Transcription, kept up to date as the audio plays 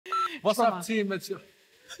What's up, team? What's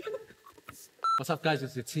up, guys?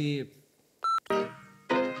 It's your team.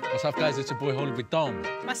 What's up, guys? It's your boy, Gaby Dom.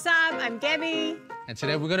 What's up? I'm Gabby. And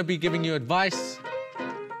today we're going to be giving you advice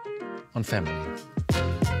on family.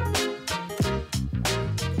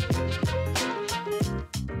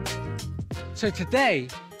 So today,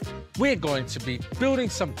 we're going to be building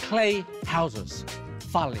some clay houses,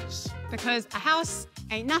 whales. Because a house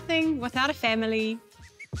ain't nothing without a family.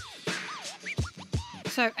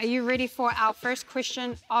 So, are you ready for our first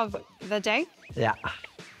question of the day? Yeah.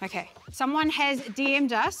 Okay. Someone has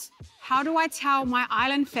DM'd us, how do I tell my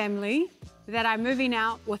island family that I'm moving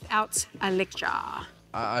out without a lecture?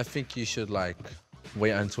 I think you should, like,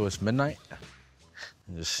 wait until it's midnight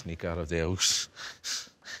and just sneak out of their house.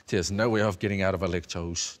 There's no way of getting out of a lecture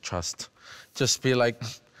house, trust. Just be like,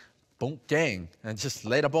 boom, gang, and just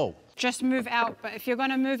lay the ball. Just move out, but if you're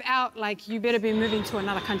gonna move out, like, you better be moving to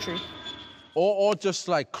another country. Or just,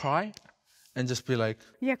 like, cry and just be like...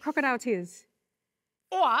 Yeah, crocodile tears.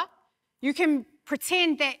 Or you can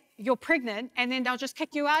pretend that you're pregnant and then they'll just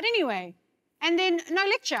kick you out anyway. And then no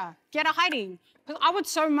lecture, get a hiding. Because I would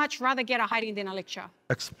so much rather get a hiding than a lecture.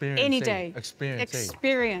 Experience. Any day. Experience.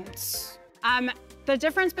 Experience. The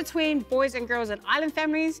difference between boys and girls in island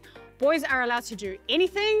families, boys are allowed to do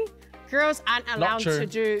anything, girls aren't allowed to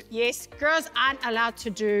do, yes, girls aren't allowed to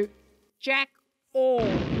do jack all.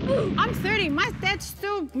 I'm 30, my dad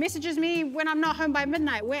still messages me when I'm not home by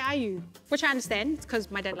midnight, where are you? Which I understand, it's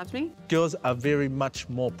because my dad loves me. Girls are very much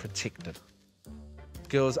more protected.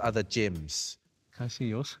 Girls are the gems. Can I see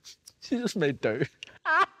yours? She just made dough.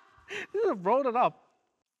 You just rolled it up.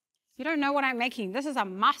 You don't know what I'm making. This is a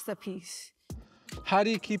masterpiece. How do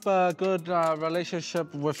you keep a good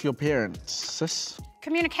relationship with your parents, sis?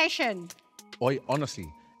 Communication. Oi,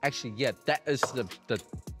 honestly, actually, yeah, that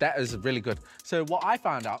is really good. So what I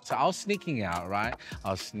found out, so I was sneaking out, right?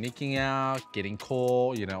 I was sneaking out, getting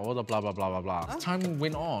caught, you know, all the blah, blah, blah, blah, blah. As time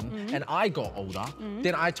went on and I got older,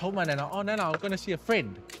 then I told my nana, oh, nana, I'm going to see a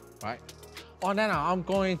friend, right? Oh, nana, I'm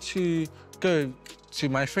going to go to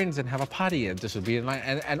my friends and have a party and this would be like,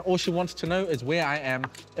 and all she wants to know is where I am,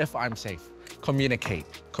 if I'm safe. Communicate.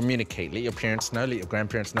 Let your parents know, let your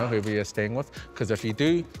grandparents know, whoever you're staying with, because if you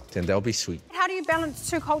do, then they'll be sweet. How do you balance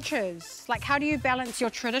two cultures? Like, how do you balance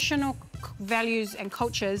your traditional values and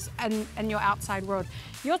cultures and your outside world?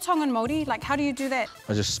 You're Tongan Māori, like, how do you do that?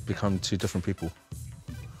 I just become two different people.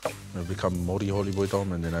 I become Māori Holy Boy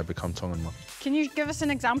Dom, and then I become Tongan Māori. Can you give us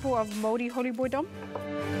an example of Māori Holy Boy Dom?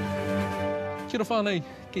 Kia ora whānei,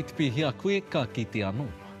 kei te pihia koe, ka ki te anō.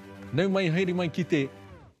 Nau mai haere mai ki te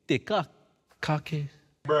kake.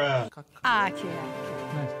 Bruh.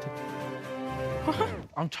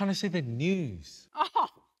 I'm trying to say the news. Oh,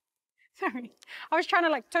 sorry. I was trying to,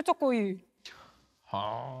 like, tautoko you.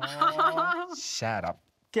 Oh, shut up.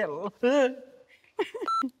 Get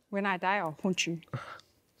When I die, I'll haunt you.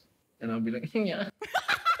 And I'll be like, yeah.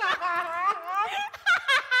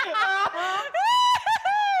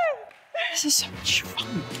 This is so much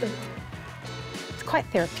fun. It's quite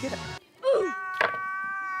therapeutic.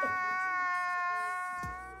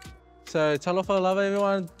 So, talofa lava,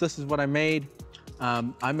 everyone. This is what I made.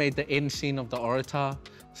 I made the end scene of the orator.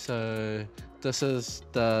 So, this is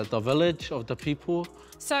the village of the people.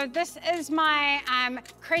 So this is my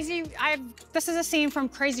this is a scene from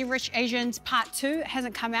Crazy Rich Asians Part 2. It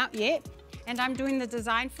hasn't come out yet, and I'm doing the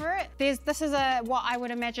design for it. This is what I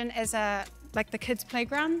would imagine as like the kids'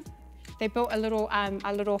 playground. They built a little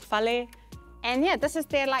whale, and yeah, this is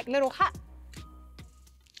their like little hut.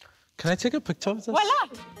 Can I take a picture of this? Voila!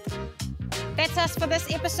 That's us for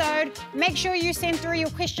this episode. Make sure you send through your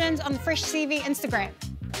questions on the Fresh CV Instagram.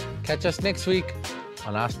 Catch us next week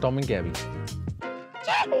on Ask Dom and Gabby.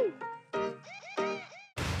 Yahoo!